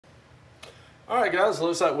All right, guys,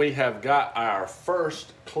 looks like we have got our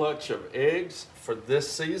first clutch of eggs for this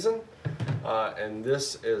season. And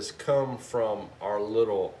this is come from our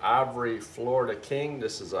little Ivory Florida King.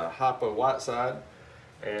 This is a hypo whiteside,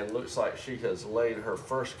 and looks like she has laid her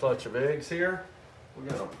first clutch of eggs here. We're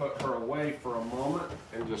gonna put her away for a moment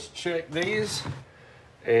and just check these.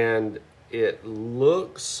 And it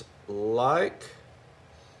looks like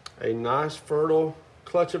a nice fertile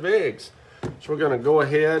clutch of eggs. So we're gonna go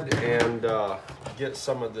ahead and get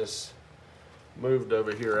some of this moved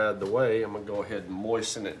over here out of the way. I'm gonna go ahead and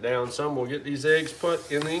moisten it down some. We'll get these eggs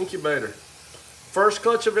put in the incubator. First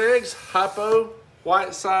clutch of eggs, hypo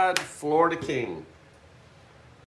whiteside Florida King.